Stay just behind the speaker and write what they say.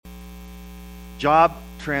job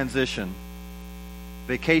transition,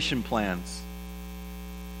 vacation plans,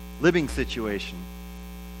 living situation,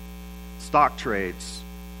 stock trades,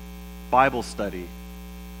 Bible study,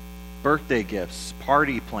 birthday gifts,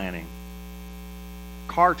 party planning,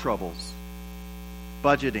 car troubles,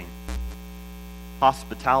 budgeting,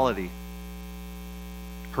 hospitality,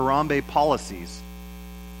 Harambe policies,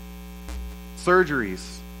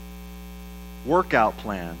 surgeries, workout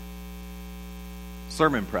plan,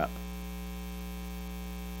 sermon prep.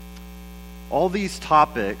 All these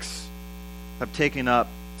topics have taken up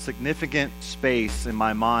significant space in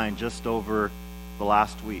my mind just over the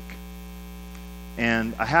last week.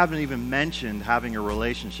 And I haven't even mentioned having a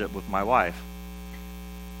relationship with my wife.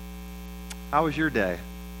 How was your day?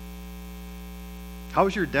 How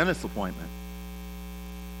was your dentist appointment?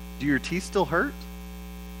 Do your teeth still hurt?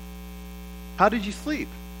 How did you sleep?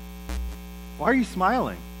 Why are you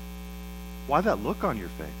smiling? Why that look on your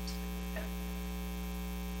face?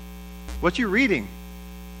 What you reading?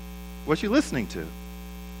 What you listening to?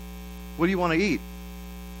 What do you want to eat?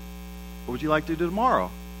 What would you like to do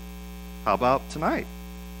tomorrow? How about tonight?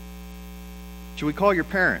 Should we call your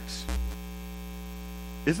parents?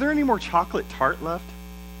 Is there any more chocolate tart left?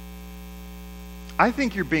 I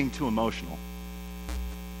think you're being too emotional.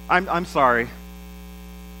 I'm sorry.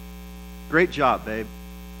 Great job, babe.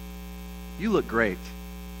 You look great.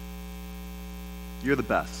 You're the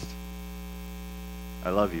best.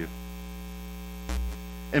 I love you.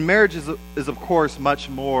 And marriage is of course much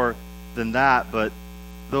more than that, but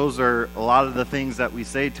those are a lot of the things that we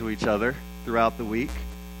say to each other throughout the week.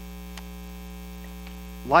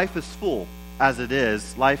 Life is full as it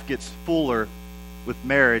is. Life gets fuller with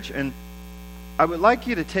marriage. And I would like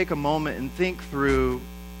you to take a moment and think through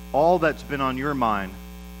all that's been on your mind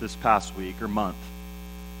this past week or month.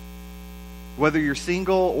 Whether you're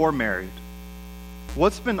single or married,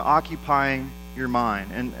 what's been occupying your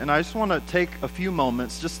mind? And I just want to take a few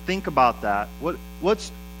moments, just think about that.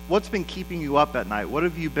 What's been keeping you up at night? What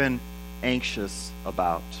have you been anxious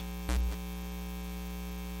about?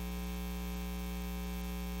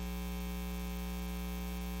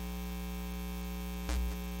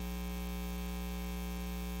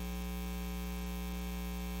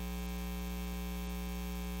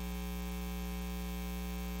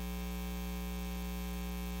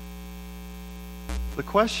 The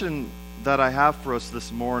question that I have for us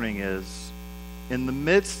this morning is, in the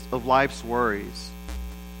midst of life's worries,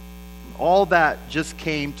 all that just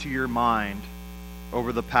came to your mind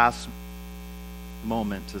over the past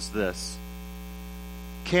moment is this: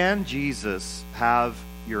 can Jesus have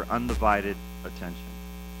your undivided attention?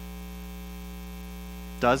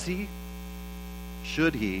 Does he?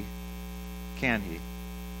 Should he? Can he?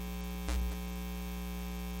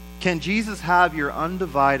 Can Jesus have your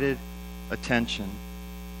undivided attention?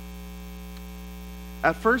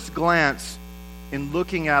 At first glance, in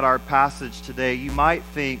looking at our passage today, you might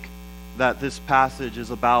think that this passage is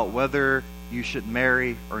about whether you should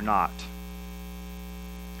marry or not.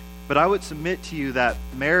 But I would submit to you that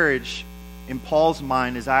marriage, in Paul's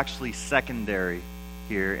mind, is actually secondary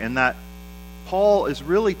here, and that Paul is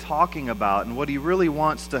really talking about, and what he really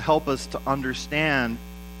wants to help us to understand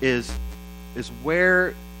is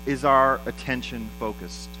where is our attention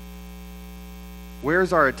focused? Where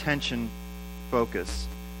is our attention focused?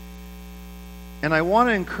 And I want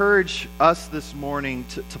to encourage us this morning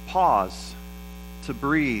to pause, to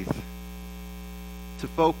breathe, to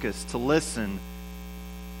focus, to listen,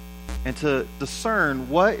 and to discern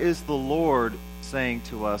what is the Lord saying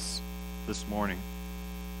to us this morning.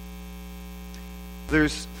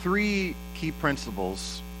 There's three key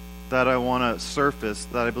principles that I want to surface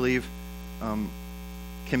that I believe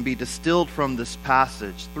can be distilled from this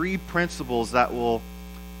passage. Three principles that will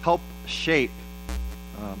help shape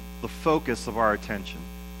the focus of our attention.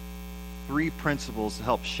 Three principles to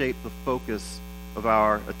help shape the focus of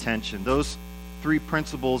our attention. Those three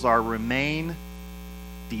principles are remain,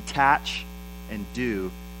 detach, and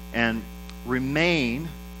do. And remain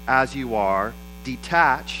as you are,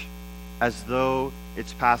 detach as though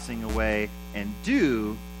it's passing away, and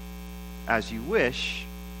do as you wish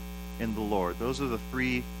in the Lord. Those are the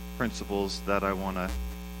three principles that I want to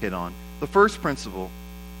hit on. The first principle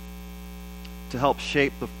to help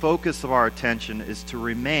shape the focus of our attention is to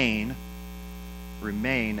remain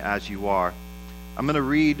as you are. I'm going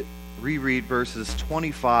to reread verses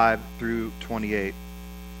 25 through 28.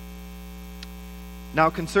 Now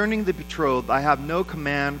concerning the betrothed, I have no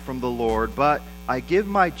command from the Lord, but I give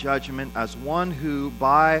my judgment as one who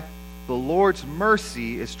by the Lord's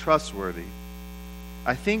mercy is trustworthy.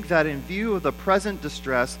 I think that in view of the present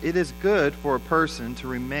distress, it is good for a person to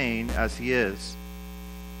remain as he is.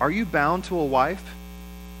 Are you bound to a wife?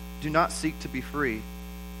 Do not seek to be free.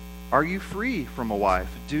 Are you free from a wife?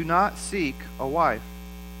 Do not seek a wife.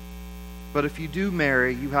 But if you do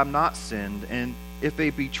marry, you have not sinned, and if a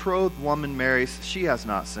betrothed woman marries, she has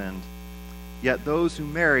not sinned. Yet those who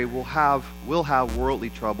marry will have worldly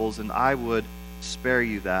troubles, and I would spare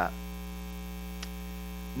you that.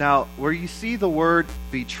 Now, where you see the word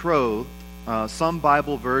betrothed, some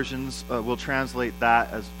Bible versions will translate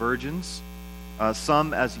that as virgins,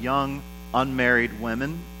 some as young unmarried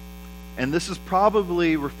women. And this is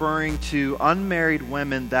probably referring to unmarried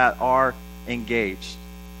women that are engaged.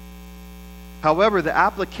 However, the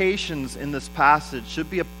applications in this passage should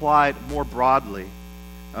be applied more broadly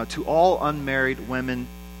to all unmarried women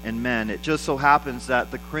and men. It just so happens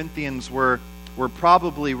that the Corinthians were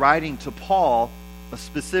probably writing to Paul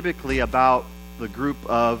specifically about the group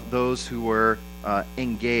of those who were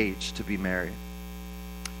engaged to be married.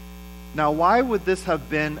 Now, why would this have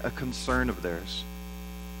been a concern of theirs?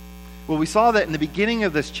 Well, we saw that in the beginning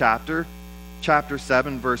of this chapter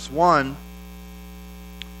 7, verse 1,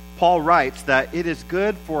 Paul writes that it is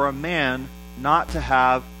good for a man not to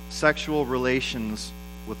have sexual relations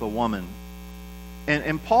with a woman.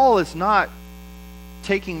 And Paul is not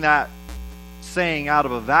taking that saying out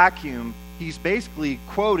of a vacuum. He's basically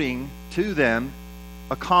quoting to them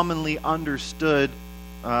a commonly understood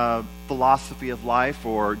philosophy of life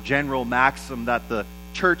or general maxim that the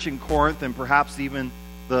church in Corinth and perhaps even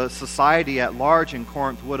the society at large in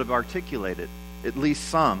Corinth would have articulated, at least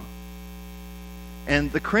some.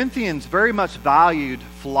 And the Corinthians very much valued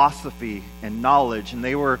philosophy and knowledge, and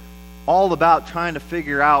they were all about trying to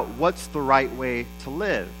figure out what's the right way to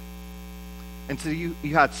live. And so you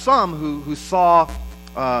had some who saw,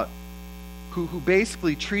 who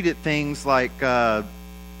basically treated things like,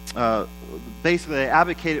 basically they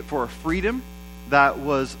advocated for a freedom that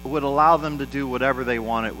would allow them to do whatever they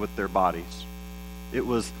wanted with their bodies. It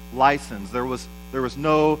was licensed. There was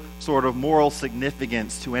no sort of moral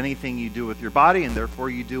significance to anything you do with your body, and therefore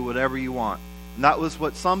you do whatever you want. And that was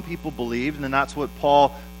what some people believed, and that's what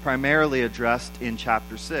Paul primarily addressed in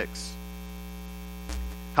chapter 6.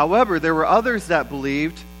 However, there were others that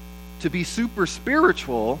believed to be super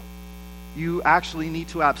spiritual, you actually need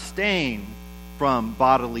to abstain from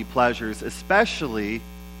bodily pleasures, especially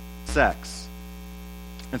sex.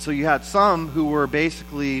 And so you had some who were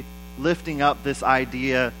basically lifting up this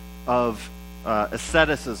idea of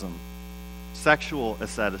asceticism, sexual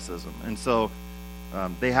asceticism. And so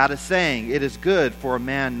they had a saying, it is good for a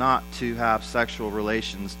man not to have sexual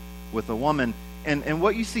relations with a woman. And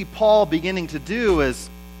what you see Paul beginning to do is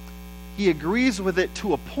he agrees with it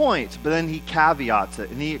to a point, but then he caveats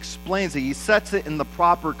it and he explains it. He sets it in the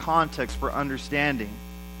proper context for understanding.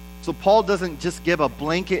 So Paul doesn't just give a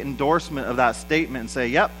blanket endorsement of that statement and say,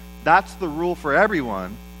 yep, that's the rule for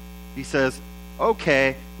everyone. He says,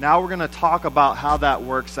 okay, now we're going to talk about how that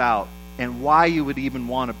works out and why you would even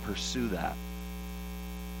want to pursue that.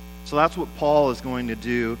 So that's what Paul is going to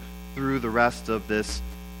do through the rest of this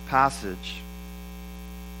passage.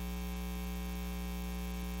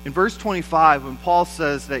 In verse 25, when Paul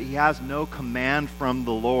says that he has no command from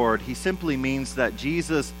the Lord, he simply means that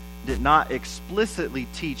Jesus did not explicitly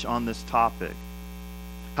teach on this topic.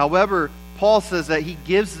 However, Paul says that he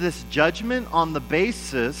gives this judgment on the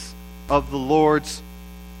basis of the Lord's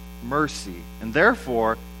mercy. And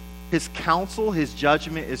therefore, his counsel, his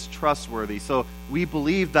judgment is trustworthy. So we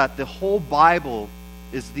believe that the whole Bible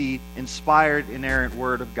is the inspired, inerrant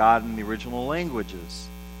word of God in the original languages.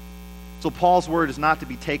 So Paul's word is not to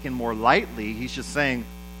be taken more lightly. He's just saying,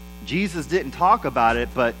 Jesus didn't talk about it,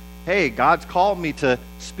 but hey, God's called me to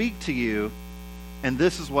speak to you, and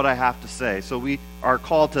this is what I have to say. So we are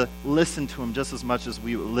called to listen to him just as much as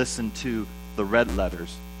we listen to the red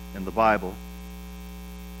letters in the Bible.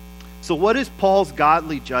 So what is Paul's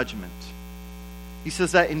godly judgment? He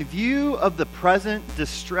says that in view of the present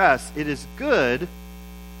distress, it is good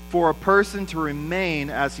for a person to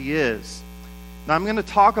remain as he is. Now I'm going to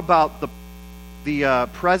talk about the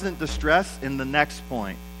present distress in the next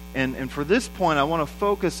point. And for this point, I want to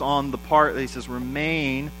focus on the part that he says,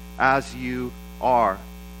 remain as you are.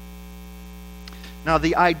 Now,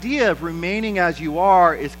 the idea of remaining as you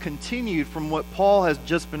are is continued from what Paul has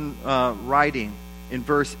just been writing. In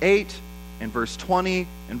verse 8, and verse 20,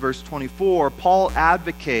 and verse 24, Paul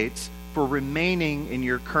advocates for remaining in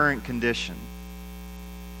your current condition.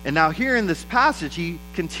 And now here in this passage, he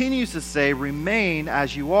continues to say, remain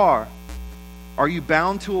as you are. Are you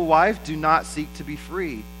bound to a wife? Do not seek to be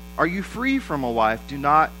free. Are you free from a wife? Do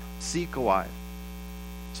not seek a wife.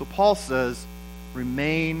 So Paul says,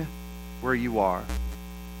 remain where you are.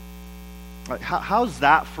 How's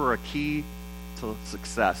that for a key to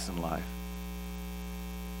success in life.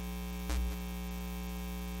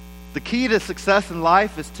 The key to success in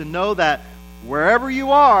life is to know that wherever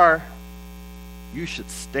you are, you should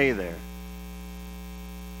stay there.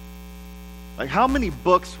 Like, how many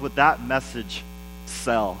books would that message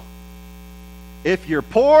sell? If you're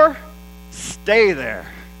poor, stay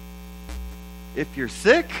there. If you're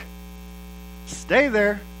sick, stay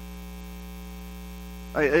there.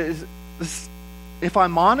 If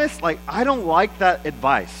I'm honest, like, I don't like that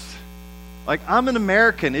advice. Like, I'm an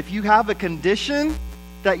American. If you have a condition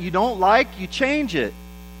that you don't like, you change it.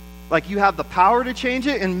 Like, you have the power to change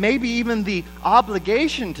it and maybe even the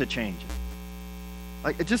obligation to change it.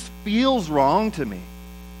 Like, it just feels wrong to me.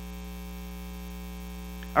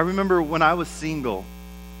 I remember when I was single,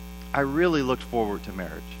 I really looked forward to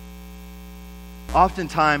marriage.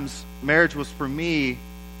 Oftentimes, marriage was, for me,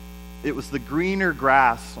 it was the greener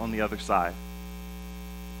grass on the other side.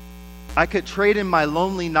 I could trade in my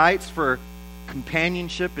lonely nights for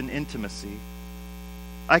companionship and intimacy.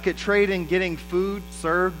 I could trade in getting food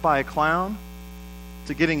served by a clown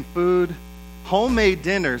to getting homemade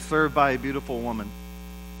dinner served by a beautiful woman.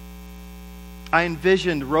 I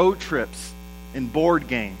envisioned road trips and board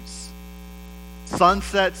games,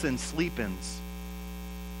 sunsets and sleep-ins.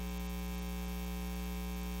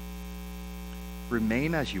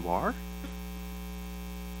 Remain as you are?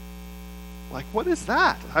 Like, what is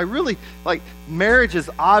that? Marriage is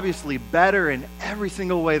obviously better in every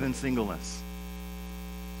single way than singleness.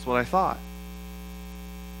 That's what I thought.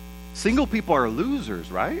 Single people are losers,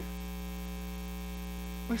 right?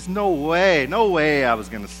 There's no way I was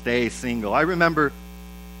going to stay single. I remember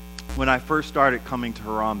when I first started coming to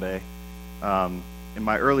Harambe in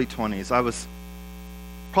my early 20s, I was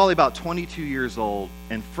probably about 22 years old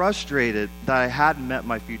and frustrated that I hadn't met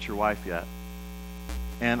my future wife yet.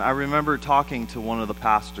 And I remember talking to one of the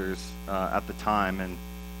pastors at the time, and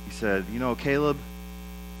he said, "You know, Caleb,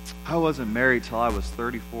 I wasn't married till I was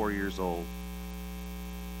 34 years old."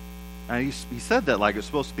 And he said that like it's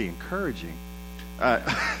supposed to be encouraging.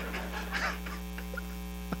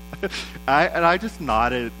 I just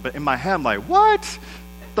nodded, but in my head I'm like, what?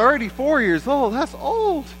 34 years old? That's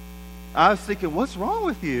old. I was thinking, what's wrong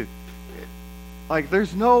with you? Like,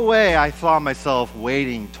 there's no way I saw myself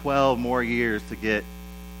waiting 12 more years to get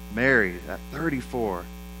married at 34.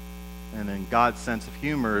 And in God's sense of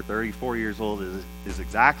humor, 34 years old is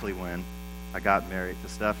exactly when I got married to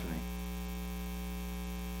Stephanie.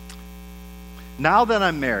 Now that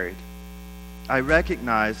I'm married, I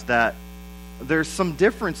recognize that there's some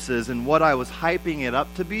differences in what I was hyping it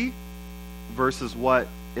up to be versus what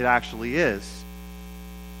it actually is.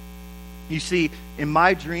 You see, in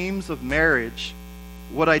my dreams of marriage,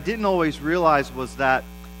 what I didn't always realize was that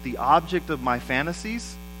the object of my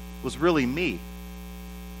fantasies was really me.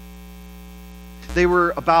 They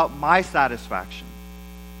were about my satisfaction,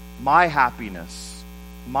 my happiness,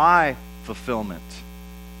 my fulfillment.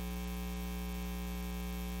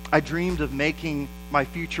 I dreamed of making my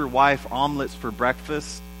future wife omelets for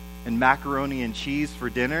breakfast and macaroni and cheese for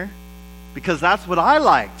dinner because that's what I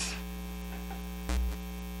liked.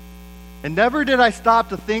 And never did I stop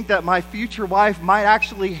to think that my future wife might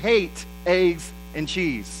actually hate eggs and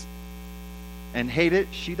cheese. And hate it,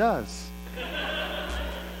 she does.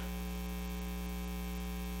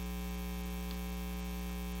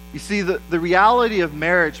 You see, the reality of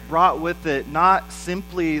marriage brought with it not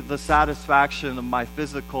simply the satisfaction of my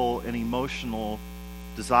physical and emotional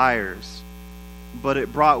desires, but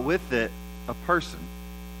it brought with it a person.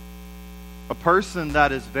 A person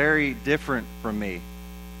that is very different from me,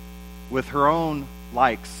 with her own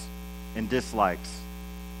likes and dislikes,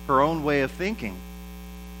 her own way of thinking,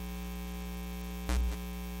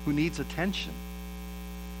 who needs attention.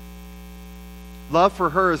 Love for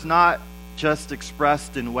her is not just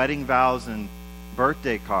expressed in wedding vows and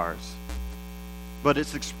birthday cards, but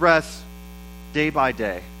it's expressed day by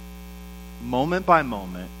day, moment by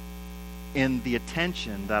moment, in the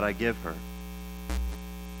attention that I give her.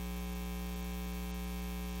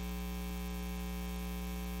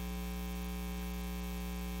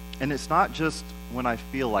 And it's not just when I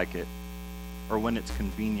feel like it or when it's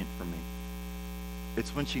convenient for me.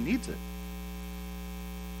 It's when she needs it.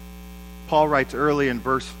 Paul writes early in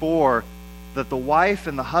verse 4 that the wife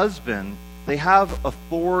and the husband, they have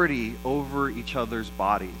authority over each other's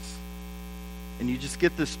bodies. And you just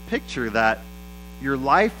get this picture that your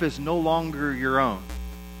life is no longer your own.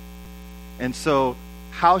 And so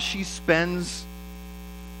how she spends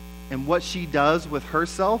and what she does with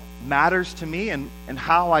herself matters to me, and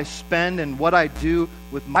how I spend and what I do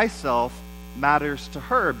with myself matters to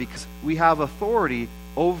her, because we have authority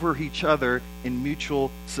over each other in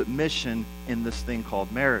mutual submission in this thing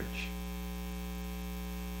called marriage.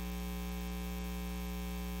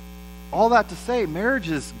 All that to say, marriage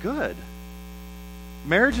is good.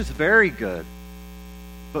 Marriage is very good.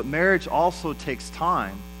 But marriage also takes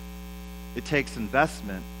time. It takes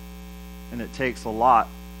investment. And it takes a lot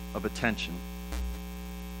of attention.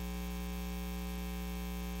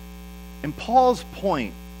 And Paul's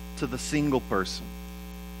point to the single person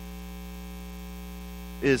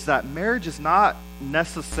is that marriage is not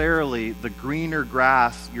necessarily the greener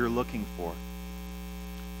grass you're looking for.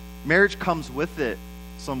 Marriage comes with it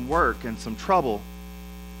some work and some trouble.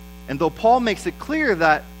 And though Paul makes it clear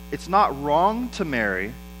that it's not wrong to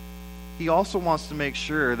marry, he also wants to make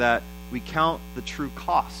sure that we count the true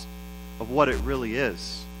cost of what it really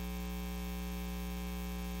is.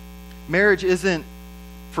 Marriage isn't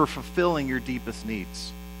for fulfilling your deepest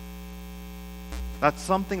needs. That's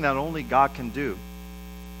something that only God can do.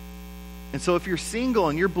 And so if you're single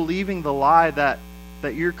and you're believing the lie that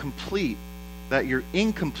you're complete, that you're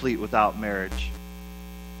incomplete without marriage,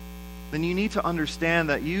 then you need to understand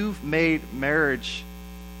that you've made marriage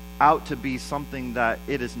out to be something that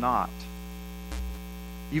it is not.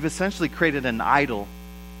 You've essentially created an idol,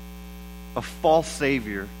 a false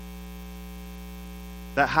savior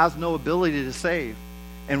that has no ability to save.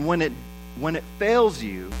 And when it fails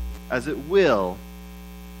you, as it will,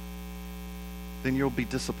 then you'll be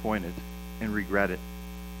disappointed and regret it.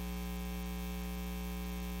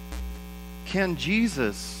 Can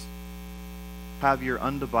Jesus have your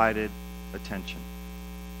undivided attention?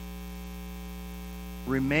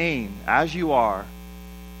 Remain as you are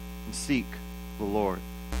and seek the Lord.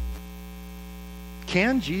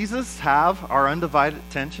 Can Jesus have our undivided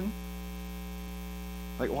attention?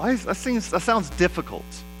 Like, why is that sounds difficult.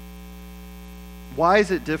 Why is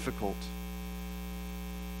it difficult?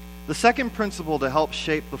 The second principle to help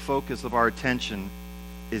shape the focus of our attention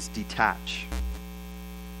is detach.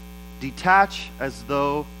 Detach as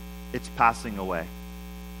though it's passing away.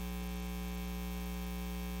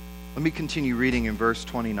 Let me continue reading in verse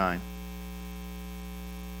 29.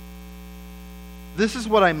 This is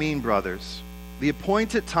what I mean, brothers. The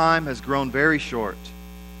appointed time has grown very short.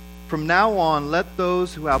 From now on, let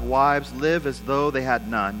those who have wives live as though they had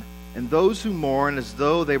none, and those who mourn as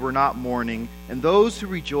though they were not mourning, and those who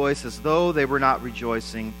rejoice as though they were not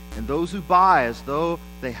rejoicing, and those who buy as though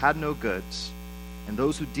they had no goods, and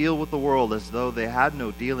those who deal with the world as though they had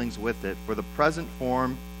no dealings with it, for the present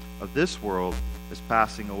form of this world is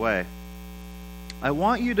passing away. I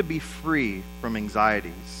want you to be free from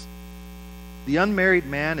anxieties. The unmarried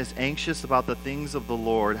man is anxious about the things of the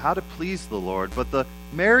Lord, how to please the Lord, but the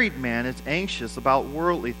married man is anxious about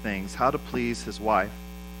worldly things, how to please his wife.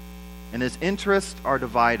 And his interests are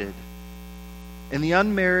divided. And the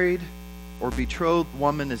unmarried or betrothed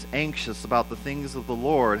woman is anxious about the things of the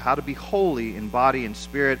Lord, how to be holy in body and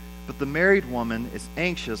spirit, but the married woman is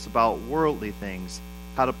anxious about worldly things,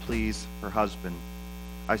 how to please her husband.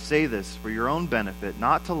 I say this for your own benefit,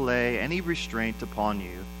 not to lay any restraint upon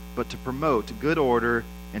you, but to promote good order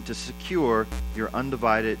and to secure your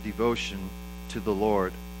undivided devotion to the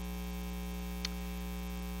Lord.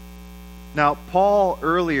 Now, Paul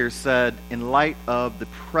earlier said, in light of the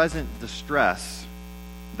present distress,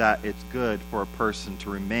 that it's good for a person to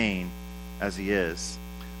remain as he is.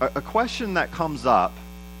 A question that comes up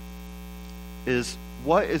is,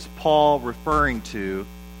 what is Paul referring to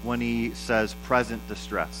when he says present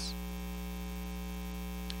distress?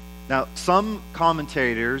 Now, some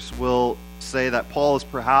commentators will say that Paul is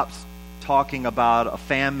perhaps talking about a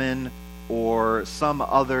famine or some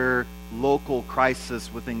other local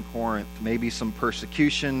crisis within Corinth, maybe some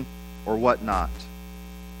persecution or whatnot.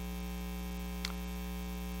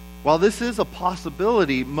 While this is a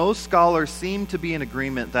possibility, most scholars seem to be in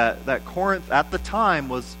agreement that Corinth at the time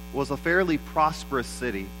was a fairly prosperous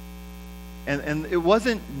city. And it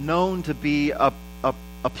wasn't known to be a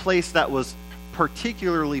place that was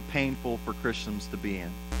particularly painful for Christians to be in.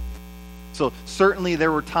 So certainly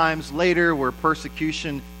there were times later where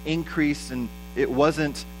persecution increased, and it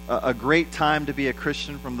wasn't a great time to be a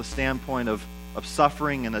Christian from the standpoint of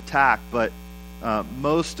suffering and attack, but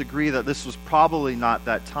most agree that this was probably not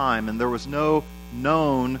that time, and there was no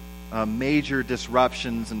known major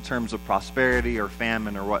disruptions in terms of prosperity or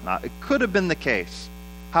famine or whatnot. It could have been the case.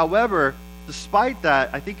 However, despite that,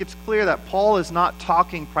 I think it's clear that Paul is not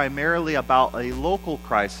talking primarily about a local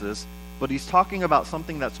crisis, but he's talking about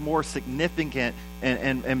something that's more significant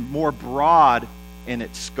and more broad in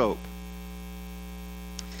its scope.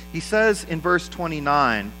 He says in verse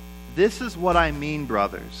 29, "This is what I mean,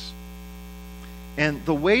 brothers. And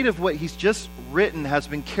the weight of what he's just written has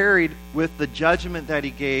been carried with the judgment that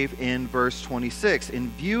he gave in verse 26. In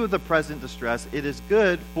view of the present distress, it is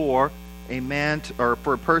good for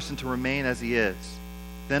for a person to remain as he is.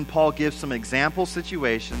 Then Paul gives some example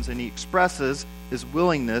situations, and he expresses his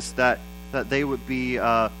willingness that they would be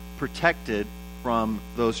protected from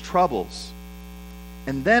those troubles.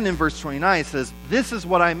 And then in verse 29 he says, this is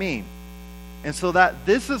what I mean. And so that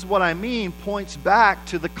this is what I mean points back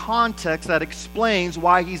to the context that explains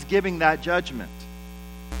why he's giving that judgment.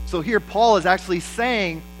 So here Paul is actually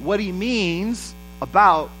saying what he means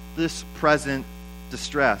about this present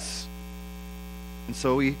distress. And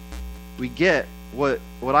so we get what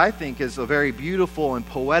I think is a very beautiful and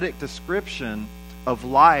poetic description of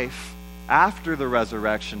life after the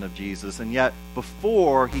resurrection of Jesus, and yet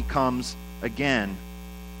before he comes again.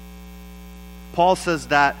 Paul says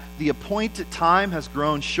that the appointed time has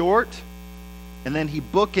grown short, and then he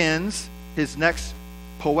bookends his next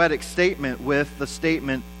poetic statement with the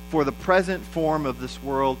statement, for the present form of this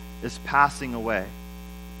world is passing away.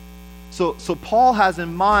 So Paul has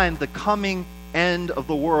in mind the coming end of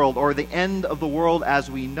the world, or the end of the world as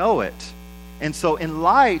we know it. And so in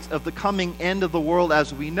light of the coming end of the world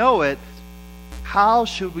as we know it, how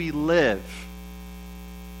should we live?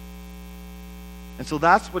 And so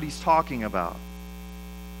that's what he's talking about.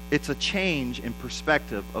 It's a change in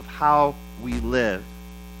perspective of how we live.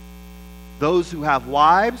 Those who have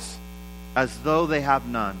wives, as though they have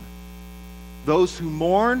none. Those who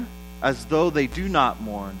mourn, as though they do not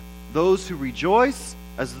mourn. Those who rejoice,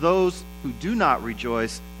 as those who do not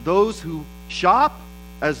rejoice. Those who shop,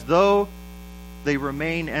 as though they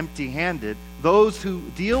remain empty-handed. Those who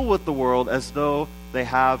deal with the world, as though they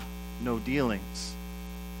have no dealings.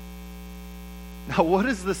 Now, what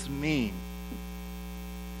does this mean?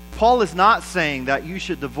 Paul is not saying that you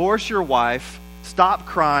should divorce your wife, stop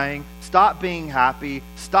crying, stop being happy,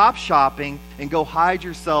 stop shopping, and go hide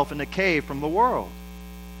yourself in a cave from the world.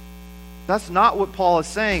 That's not what Paul is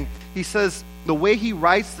saying. He says the way he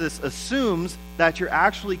writes this assumes that you're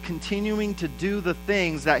actually continuing to do the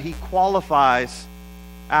things that he qualifies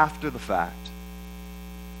after the fact.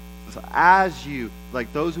 So as you,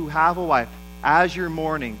 like those who have a wife, as you're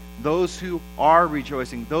mourning, those who are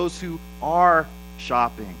rejoicing, those who are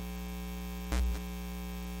shopping,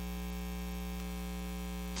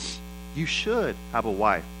 you should have a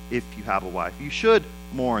wife if you have a wife. You should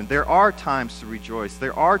mourn. There are times to rejoice.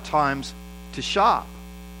 There are times to shop.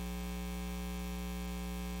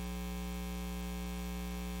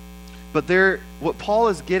 But what Paul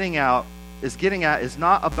is getting at is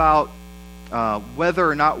not about whether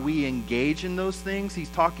or not we engage in those things. He's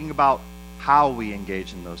talking about how we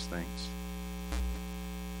engage in those things.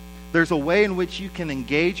 There's a way in which you can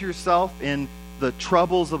engage yourself in the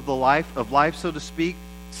troubles of life, so to speak,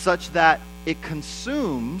 such that it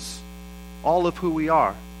consumes all of who we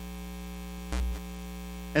are.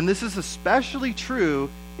 And this is especially true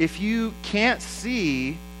if you can't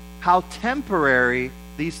see how temporary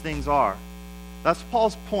these things are. That's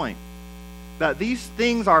Paul's point. That these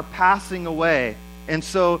things are passing away. And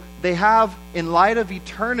so they have, in light of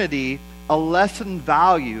eternity, a lesson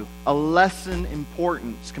value, a lesson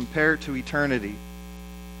importance compared to eternity.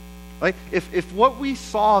 Like if what we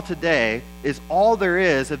saw today is all there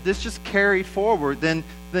is, if this just carried forward, then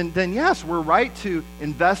yes, we're right to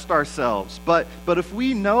invest ourselves. But if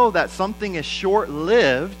we know that something is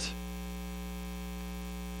short-lived,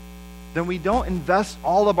 then we don't invest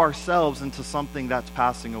all of ourselves into something that's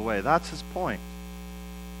passing away. That's his point.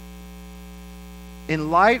 In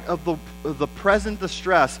light of the present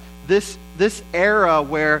distress, this era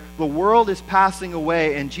where the world is passing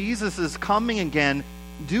away and Jesus is coming again,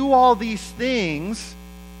 do all these things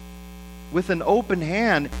with an open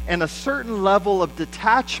hand and a certain level of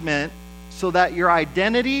detachment so that your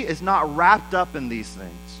identity is not wrapped up in these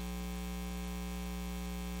things.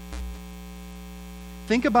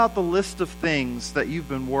 Think about the list of things that you've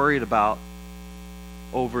been worried about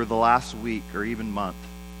over the last week or even month.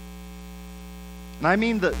 And I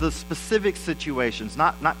mean the specific situations,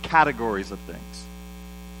 not categories of things.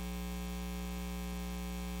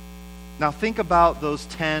 Now think about those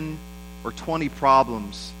 10 or 20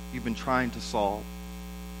 problems you've been trying to solve.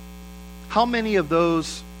 How many of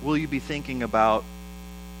those will you be thinking about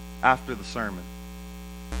after the sermon?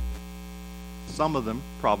 Some of them,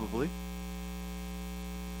 probably.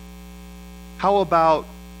 How about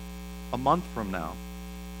a month from now?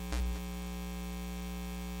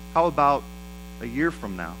 How about a year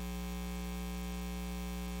from now?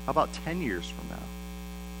 How about 10 years from now?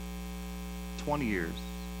 20 years?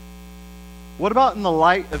 What about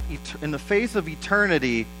in the face of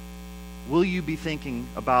eternity? will you be thinking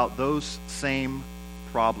about those same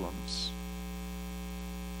problems?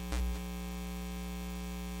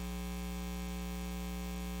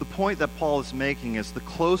 The point that Paul is making is the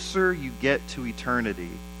closer you get to eternity,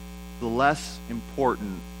 the less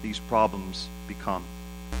important these problems become.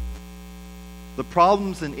 The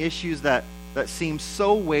problems and issues that seem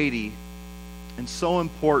so weighty and so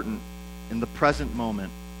important in the present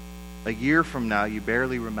moment, a year from now you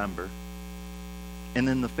barely remember. And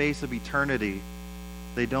in the face of eternity,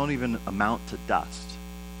 they don't even amount to dust.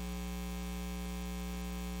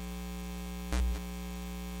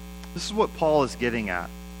 This is what Paul is getting at.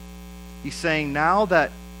 He's saying now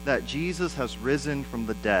that Jesus has risen from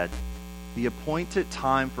the dead, the appointed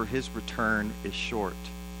time for his return is short.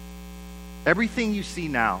 Everything you see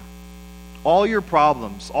now, all your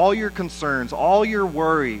problems, all your concerns, all your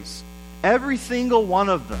worries, every single one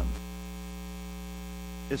of them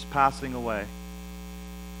is passing away.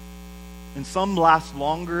 And some last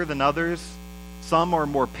longer than others. Some are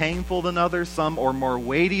more painful than others. Some are more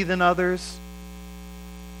weighty than others.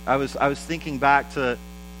 I was thinking back to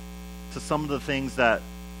some of the things that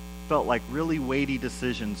felt like really weighty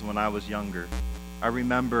decisions when I was younger. I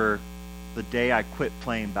remember the day I quit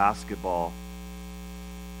playing basketball,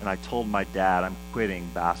 and I told my dad I'm quitting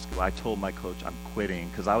basketball. I told my coach I'm quitting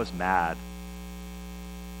because I was mad.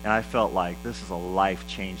 And I felt like this is a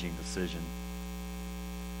life-changing decision.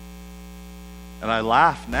 And I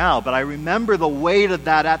laugh now, but I remember the weight of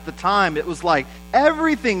that at the time. It was like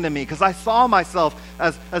everything to me because I saw myself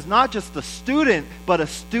as not just a student, but a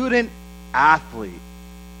student athlete.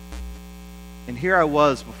 And here I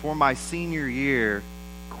was before my senior year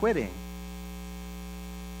quitting.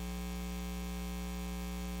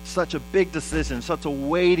 Such a big decision, such a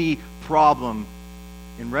weighty problem.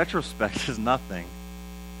 In retrospect, is nothing.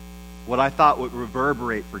 What I thought would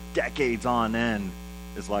reverberate for decades on end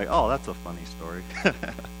is like, oh, that's a funny story.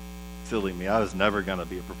 Silly me. I was never going to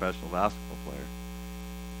be a professional basketball player.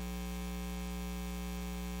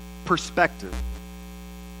 Perspective.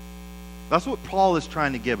 That's what Paul is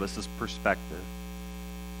trying to give us, is perspective.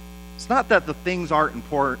 It's not that the things aren't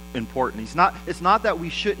important. It's not that we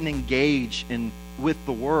shouldn't engage with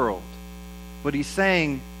the world. But he's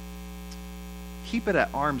saying, keep it at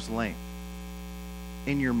arm's length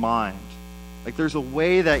in your mind. Like there's a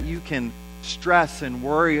way that you can stress and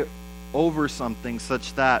worry over something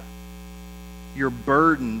such that you're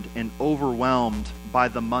burdened and overwhelmed by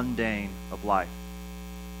the mundane of life.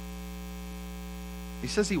 He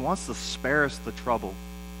says he wants to spare us the trouble.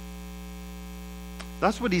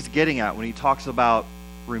 That's what he's getting at when he talks about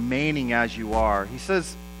remaining as you are. He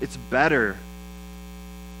says it's better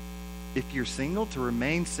if you're single to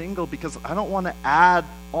remain single because I don't want to add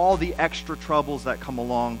all the extra troubles that come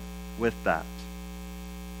along with that.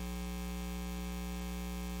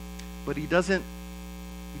 But he doesn't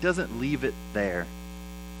leave it there.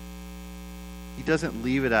 He doesn't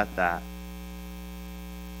leave it at that.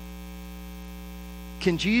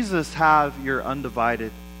 Can Jesus have your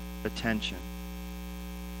undivided attention?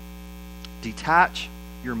 Detach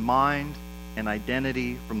your mind and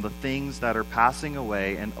identity from the things that are passing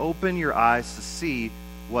away and open your eyes to see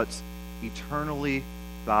what's eternally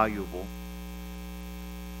valuable.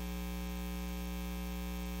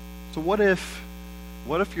 So what if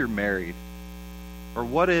you're married? Or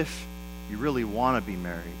what if you really want to be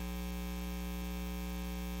married?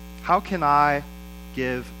 How can I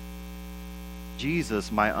give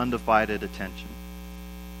Jesus my undivided attention?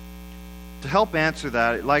 To help answer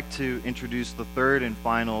that, I'd like to introduce the third and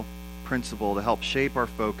final principle to help shape our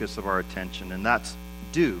focus of our attention, and that's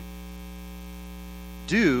do.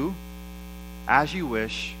 Do as you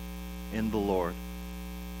wish in the Lord.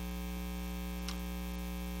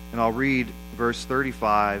 And I'll read verse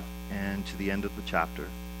 35 and to the end of the chapter.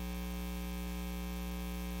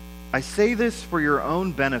 I say this for your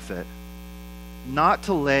own benefit, not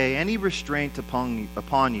to lay any restraint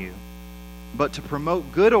upon you, but to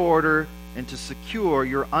promote good order and to secure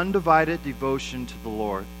your undivided devotion to the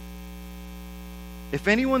Lord. If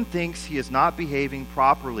anyone thinks he is not behaving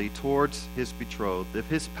properly towards his betrothed, if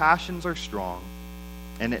his passions are strong,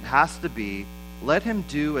 and it has to be, let him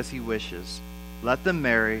do as he wishes. Let them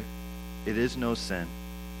marry. It is no sin.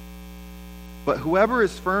 But whoever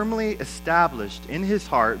is firmly established in his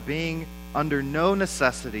heart, being under no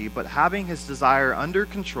necessity, but having his desire under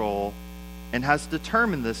control, and has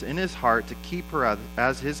determined this in his heart to keep her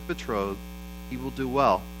as his betrothed, he will do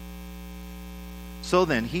well. So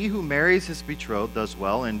then, he who marries his betrothed does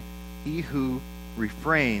well, and he who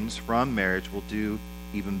refrains from marriage will do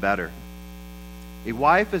even better. A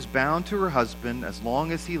wife is bound to her husband as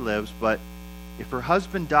long as he lives, but If her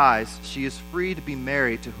husband dies, she is free to be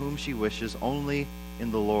married to whom she wishes only in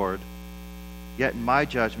the Lord. Yet in my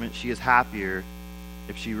judgment, she is happier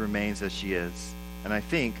if she remains as she is. And I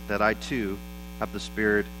think that I too have the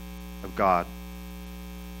Spirit of God.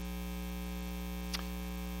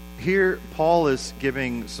 Here, Paul is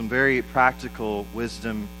giving some very practical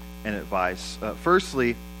wisdom and advice.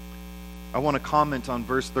 Firstly, I want to comment on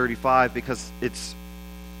verse 35 because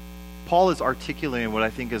Paul is articulating what I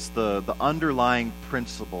think is the underlying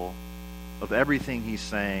principle of everything he's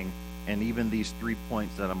saying, and even these 3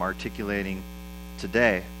 points that I'm articulating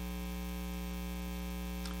today.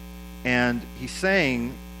 And he's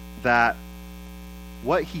saying that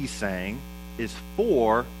what he's saying is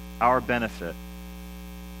for our benefit.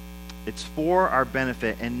 It's for our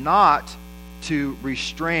benefit and not to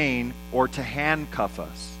restrain or to handcuff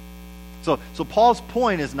us. So Paul's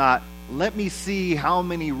point is not, let me see how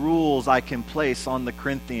many rules I can place on the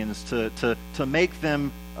Corinthians to make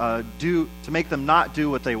them not do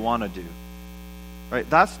what they want to do. Right?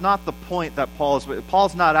 That's not the point that Paul's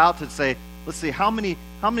not out to say, let's see, how many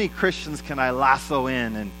Christians can I lasso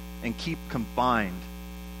in and keep confined?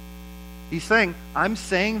 He's saying, I'm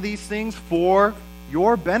saying these things for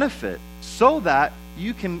your benefit so that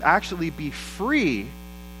you can actually be free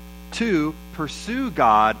to pursue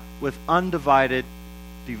God with undivided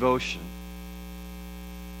devotion.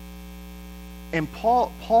 And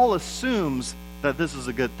Paul assumes that this is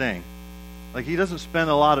a good thing. Like, he doesn't spend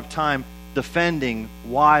a lot of time defending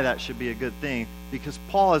why that should be a good thing, because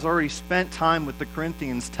Paul has already spent time with the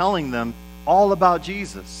Corinthians telling them all about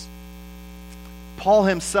Jesus. Paul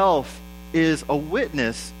himself is a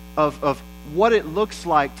witness of what it looks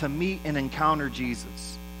like to meet and encounter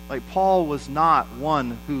Jesus. Like, Paul was not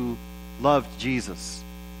one who loved Jesus.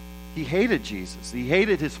 He hated Jesus. He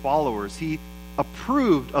hated his followers. He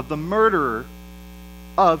approved of the murder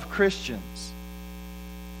of Christians.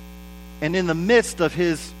 And in the midst of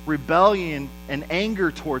his rebellion and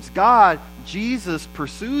anger towards God, Jesus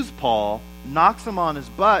pursues Paul, knocks him on his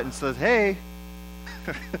butt, and says, hey,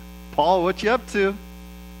 Paul, what you up to?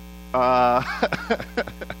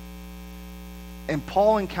 And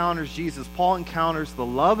Paul encounters Jesus. Paul encounters the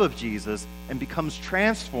love of Jesus and becomes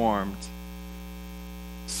transformed.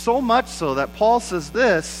 So much so that Paul says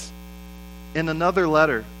this in another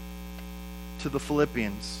letter to the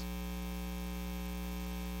Philippians.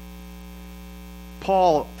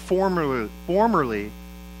 Paul, formerly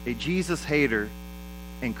a Jesus hater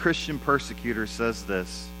and Christian persecutor, says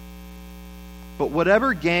this: but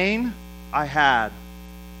whatever gain I had,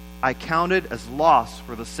 I counted as loss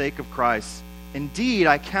for the sake of Christ. Indeed,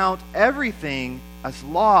 I count everything as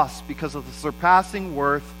loss because of the surpassing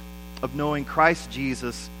worth of knowing Christ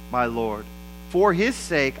Jesus, my Lord. For his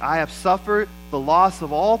sake I have suffered the loss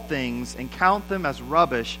of all things and count them as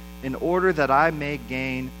rubbish, in order that I may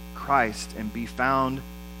gain Christ and be found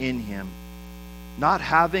in him, not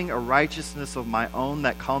having a righteousness of my own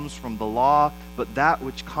that comes from the law, but that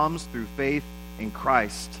which comes through faith in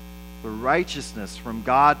Christ, the righteousness from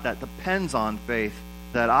God that depends on faith,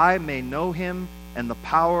 that I may know him and the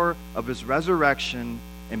power of his resurrection,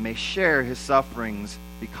 and may share his sufferings,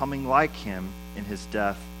 becoming like him in his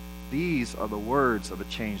death. These are the words of a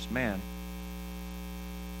changed man.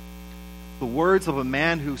 The words of a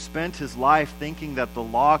man who spent his life thinking that the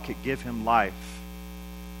law could give him life,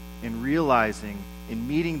 and realizing in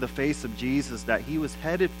meeting the face of Jesus that he was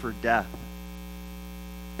headed for death,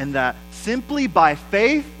 and that simply by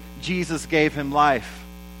faith Jesus gave him life.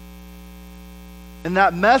 And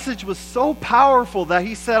that message was so powerful that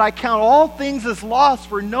he said, I count all things as loss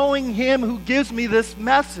for knowing him who gives me this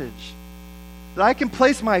message. That I can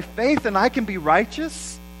place my faith and I can be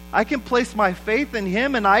righteous. I can place my faith in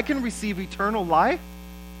him and I can receive eternal life.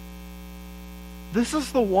 This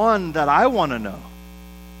is the one that I want to know.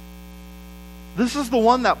 This is the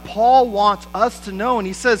one that Paul wants us to know. And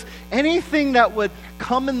he says, anything that would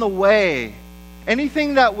come in the way,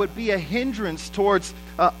 anything that would be a hindrance towards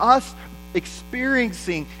us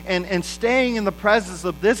experiencing and staying in the presence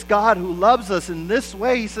of this God who loves us in this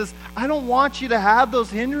way, he says, I don't want you to have those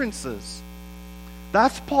hindrances.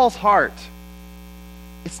 That's Paul's heart.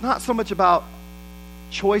 It's not so much about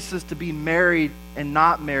choices to be married and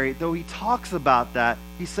not married, though he talks about that.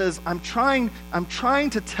 He says, I'm trying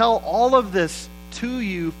to tell all of this to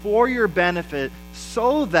you for your benefit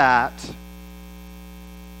so that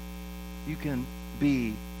you can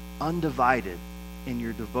be undivided in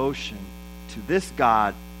your devotion to this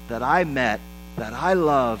God that I met, that I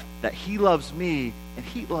love, that he loves me, and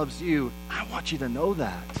he loves you. I want you to know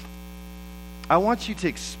that. I want you to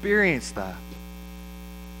experience that.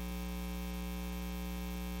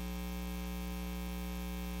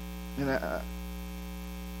 And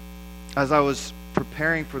as I was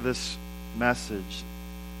preparing for this message,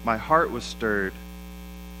 my heart was stirred.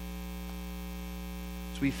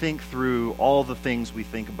 As we think through all the things we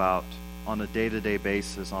think about on a day-to-day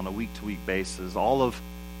basis, on a week-to-week basis, all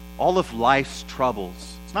of life's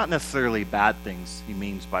troubles. It's not necessarily bad things he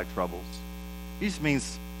means by troubles. He just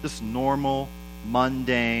means just normal,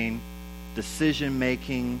 mundane,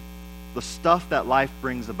 decision-making, the stuff that life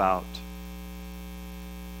brings about.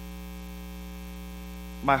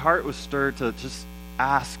 My heart was stirred to just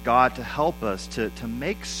ask God to help us to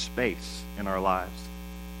make space in our lives.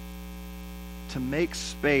 To make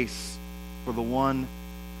space for the one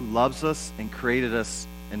who loves us and created us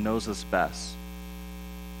and knows us best.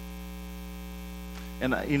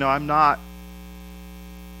 And I'm not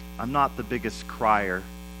the biggest crier.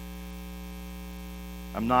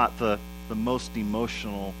 I'm not the most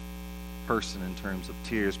emotional person in terms of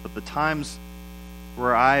tears, but the times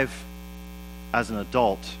where as an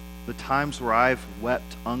adult, the times where I've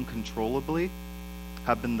wept uncontrollably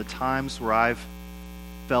have been the times where I've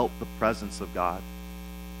felt the presence of God.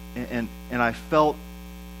 And I felt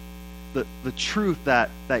the truth that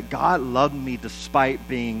God loved me despite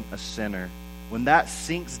being a sinner. When that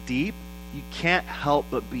sinks deep, you can't help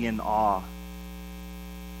but be in awe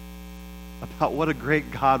about what a great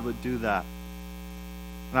God would do that.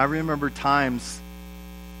 And I remember times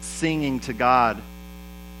singing to God,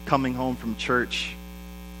 coming home from church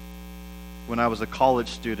when I was a college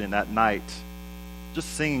student at night,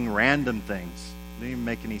 just singing random things. Didn't even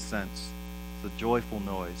make any sense. It's a joyful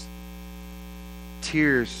noise.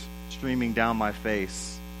 Tears streaming down my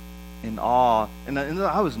face in awe. And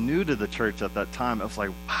I was new to the church at that time. I was like,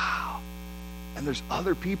 wow. And there's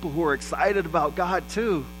other people who are excited about God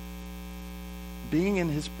too. Being in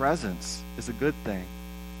his presence is a good thing.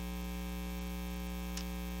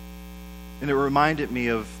 And it reminded me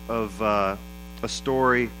of a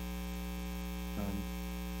story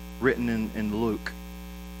written in Luke.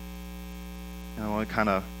 And I want to kind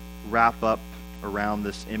of wrap up around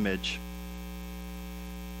this image.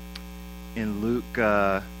 In Luke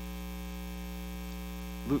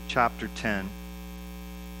chapter 10,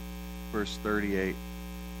 verse 38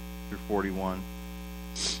 through 41.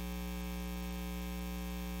 Just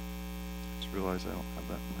realized I don't have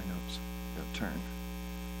that in my notes. Got to turn.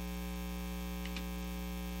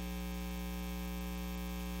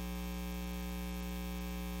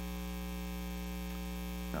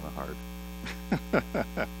 Kind of hard.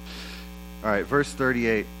 All right, verse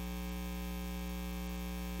 38.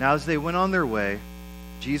 Now as they went on their way,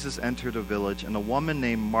 Jesus entered a village, and a woman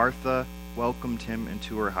named Martha welcomed him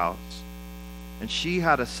into her house. And she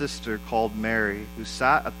had a sister called Mary, who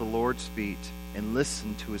sat at the Lord's feet and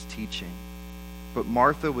listened to his teaching. But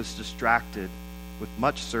Martha was distracted with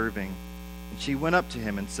much serving. And she went up to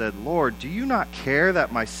him and said, Lord, do you not care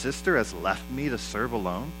that my sister has left me to serve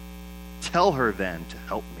alone? Tell her then to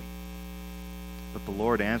help me. But the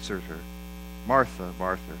Lord answered her, Martha,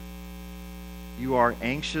 Martha, you are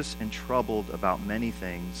anxious and troubled about many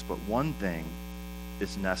things, but one thing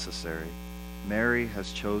is necessary. Mary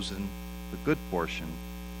has chosen the good portion,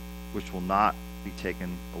 which will not be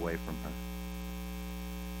taken away from her.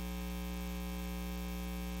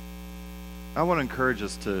 I want to encourage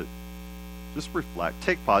us to just reflect.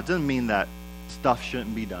 Take pause. It doesn't mean that stuff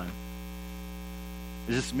shouldn't be done.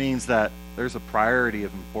 It just means that there's a priority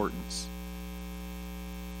of importance.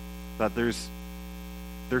 That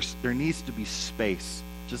there needs to be space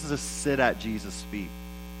just to sit at Jesus' feet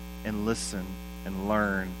and listen and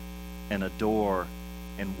learn and adore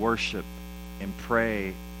and worship and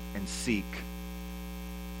pray and seek.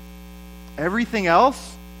 Everything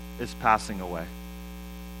else is passing away.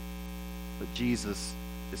 But Jesus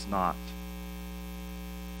is not.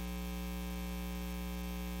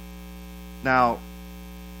 Now,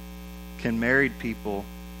 can married people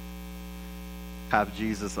have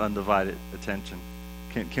Jesus' undivided attention?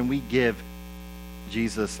 Can we give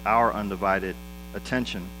Jesus our undivided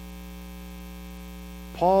attention?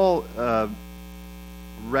 Paul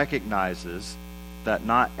recognizes that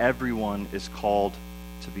not everyone is called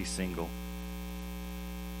to be single.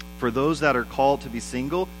 For those that are called to be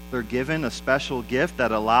single, they're given a special gift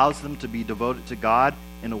that allows them to be devoted to God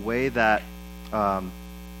in a way that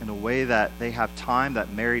they have time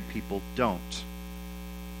that married people don't.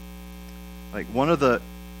 Like one of the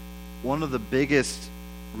biggest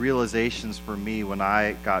realizations for me when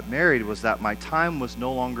I got married was that my time was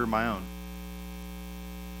no longer my own.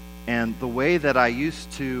 And the way that I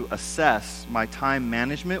used to assess my time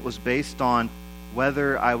management was based on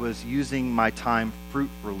whether I was using my time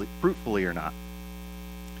fruitfully or not.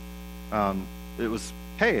 It was,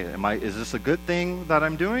 hey, is this a good thing that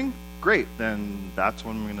I'm doing? great, then that's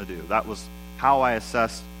what I'm going to do. That was how I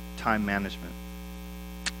assessed time management.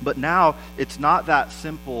 But now it's not that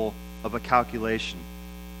simple of a calculation.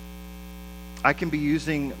 I can be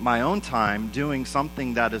using my own time doing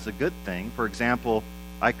something that is a good thing. For example,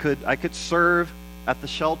 I could serve at the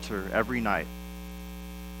shelter every night.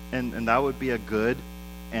 And that would be a good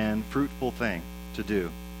and fruitful thing to do.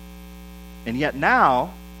 And yet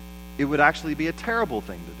now, it would actually be a terrible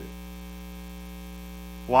thing to do.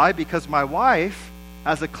 Why? Because my wife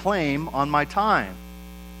has a claim on my time.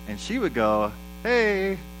 And she would go,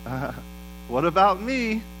 hey, what about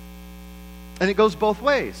me? And it goes both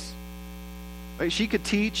ways. Right? She could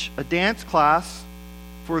teach a dance class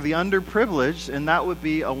for the underprivileged, and that would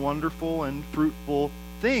be a wonderful and fruitful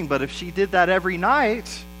thing. But if she did that every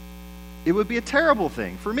night, it would be a terrible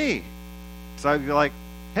thing for me. So I'd be like,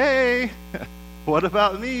 hey, what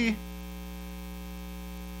about me?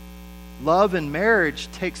 Love and marriage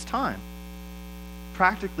takes time.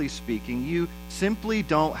 Practically speaking, you simply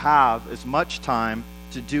don't have as much time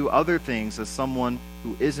to do other things as someone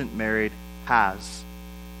who isn't married has.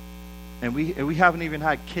 And we haven't even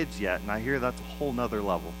had kids yet, and I hear that's a whole nother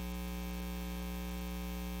level.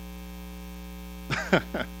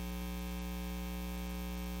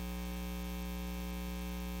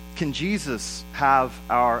 Can Jesus have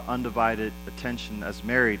our undivided attention as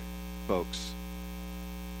married folks?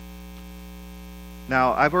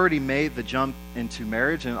 Now, I've already made the jump into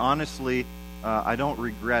marriage, and honestly, I don't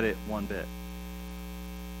regret it one bit.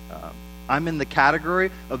 I'm in the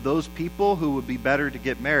category of those people who would be better to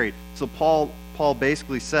get married. So Paul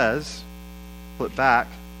basically says, flip back,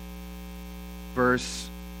 verse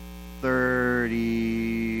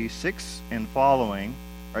 36 and following.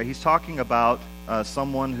 Right, he's talking about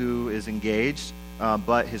someone who is engaged,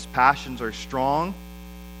 but his passions are strong.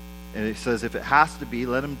 And it says, if it has to be,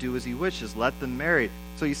 let him do as he wishes. Let them marry.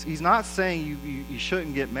 So he's not saying you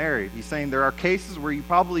shouldn't get married. He's saying there are cases where you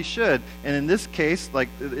probably should. And in this case, like,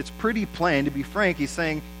 it's pretty plain. To be frank, he's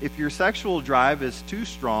saying if your sexual drive is too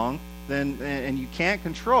strong, then and you can't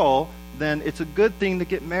control, then it's a good thing to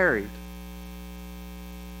get married.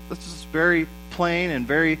 This is very plain and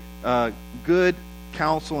very good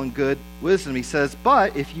counsel and good wisdom. He says,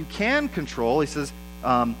 but if you can control, he says,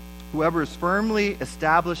 whoever is firmly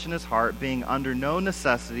established in his heart, being under no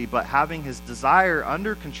necessity, but having his desire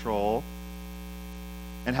under control,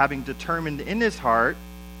 and having determined in his heart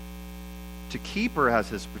to keep her as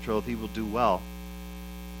his betrothed, he will do well.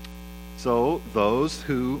 So those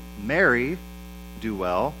who marry do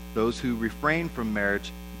well. Those who refrain from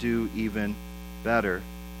marriage do even better.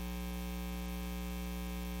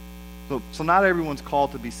 So not everyone's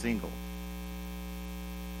called to be single.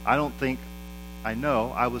 I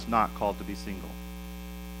know I was not called to be single.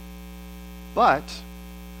 But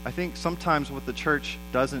I think sometimes what the church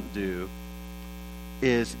doesn't do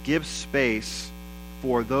is give space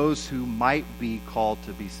for those who might be called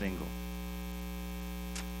to be single.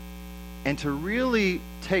 And to really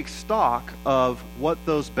take stock of what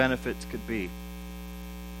those benefits could be.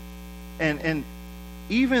 And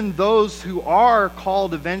even those who are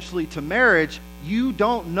called eventually to marriage, you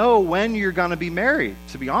don't know when you're going to be married,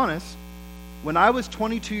 to be honest. When I was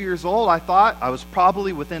 22 years old, I thought I was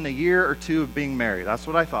probably within a year or two of being married. That's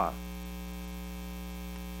what I thought.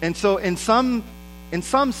 And so in some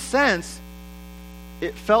sense,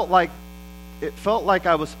 it felt like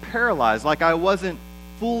I was paralyzed, like I wasn't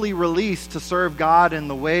fully released to serve God in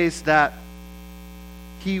the ways that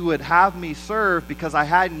He would have me serve, because I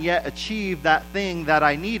hadn't yet achieved that thing that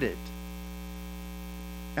I needed.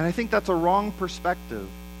 And I think that's a wrong perspective.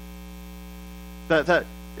 That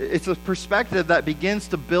it's a perspective that begins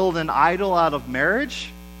to build an idol out of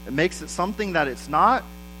marriage. It makes it something that it's not.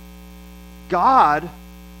 God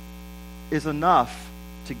is enough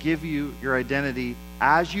to give you your identity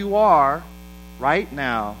as you are right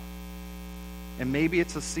now. And maybe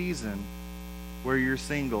it's a season where you're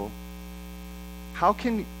single. How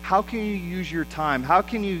can you use your time? How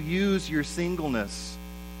can you use your singleness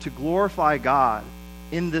to glorify God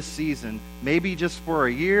in this season? Maybe just for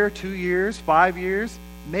a year, 2 years, 5 years,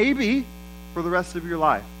 maybe for the rest of your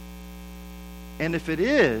life. And if it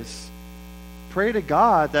is, pray to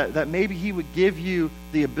God that maybe He would give you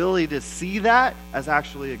the ability to see that as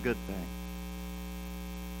actually a good thing.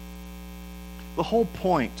 The whole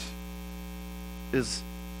point is,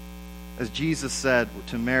 as Jesus said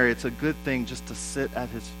to Mary, it's a good thing just to sit at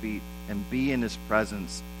His feet and be in His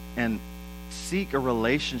presence and seek a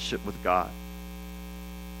relationship with God.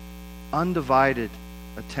 Undivided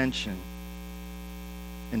attention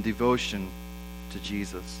and devotion to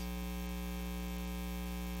Jesus.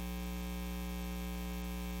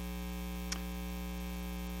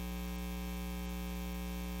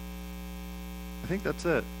 think that's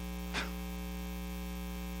it.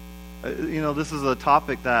 This is a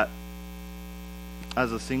topic that,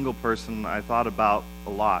 as a single person, I thought about a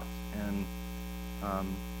lot. And,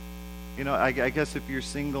 I guess if you're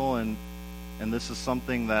single and this is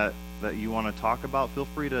something that you want to talk about, feel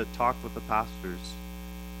free to talk with the pastors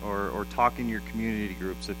or talk in your community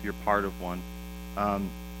groups if you're part of one.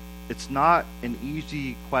 It's not an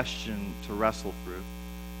easy question to wrestle through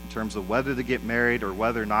in terms of whether to get married or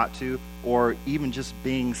whether not to, or even just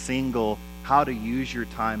being single, how to use your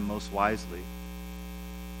time most wisely.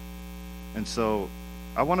 And so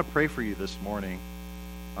I want to pray for you this morning,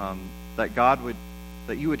 that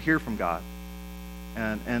you would hear from God.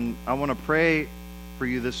 And I want to pray for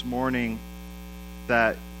you this morning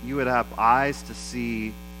that you would have eyes to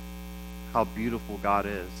see how beautiful God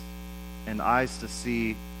is, and eyes to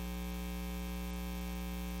see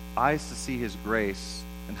his grace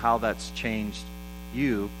and how that's changed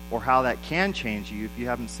you, or how that can change you if you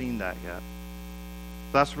haven't seen that yet.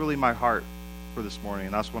 That's really my heart for this morning,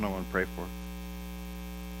 and that's what I want to pray for.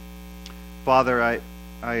 Father, I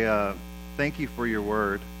thank you for your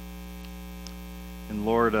word. And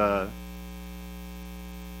Lord, I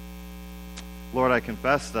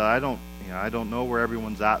confess that I don't know where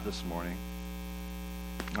everyone's at this morning.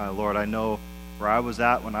 Lord, I know where I was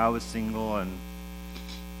at when I was single, and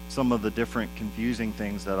some of the different confusing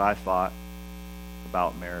things that I thought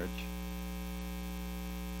about marriage.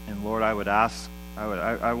 And Lord, I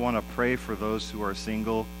want to pray for those who are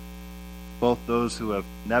single, both those who have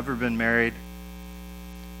never been married,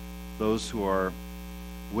 those who are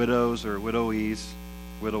widows or widowers,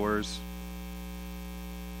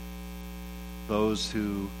 those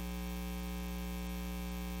who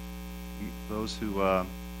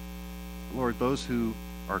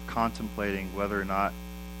are contemplating whether or not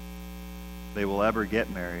they will ever get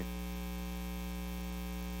married.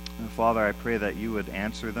 And Father, I pray that you would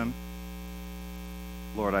answer them.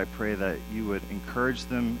 Lord, I pray that you would encourage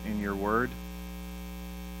them in your word.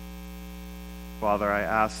 Father, I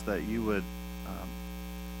ask that you would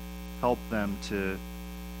help them to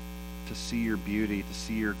see your beauty, to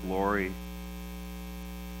see your glory,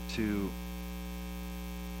 to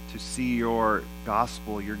see your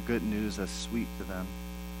gospel, your good news as sweet to them.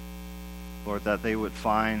 Lord, that they would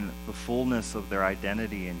find the fullness of their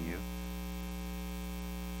identity in you.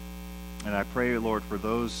 And I pray, Lord, for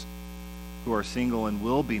those who are single and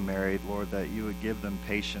will be married, Lord, that you would give them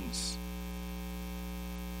patience,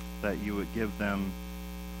 that you would give them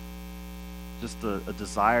just a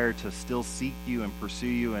desire to still seek you and pursue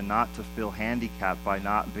you, and not to feel handicapped by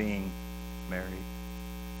not being married.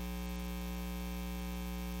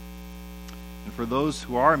 And for those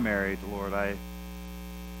who are married, Lord, I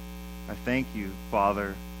thank you,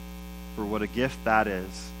 Father, for what a gift that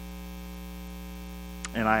is.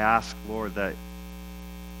 And I ask, Lord, that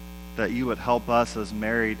you would help us as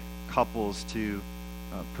married couples to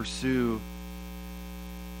pursue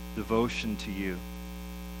devotion to you.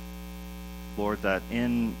 Lord, that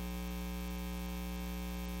in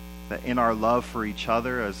our love for each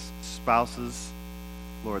other as spouses,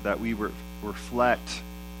 Lord, that we reflect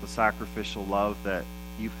the sacrificial love that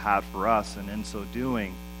you've had for us, and in so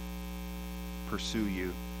doing, pursue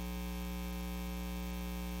you.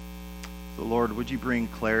 So, Lord, would you bring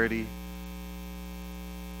clarity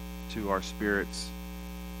to our spirits?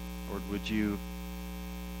 Lord, would you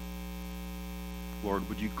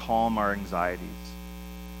calm our anxieties?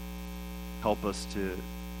 Help us to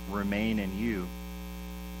remain in you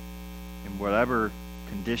in whatever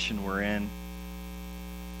condition we're in,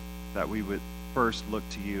 that we would first look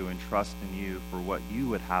to you and trust in you for what you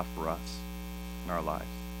would have for us in our lives.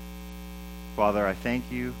 Father, I thank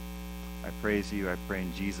you. I praise you. I pray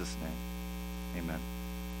in Jesus' name. Amen.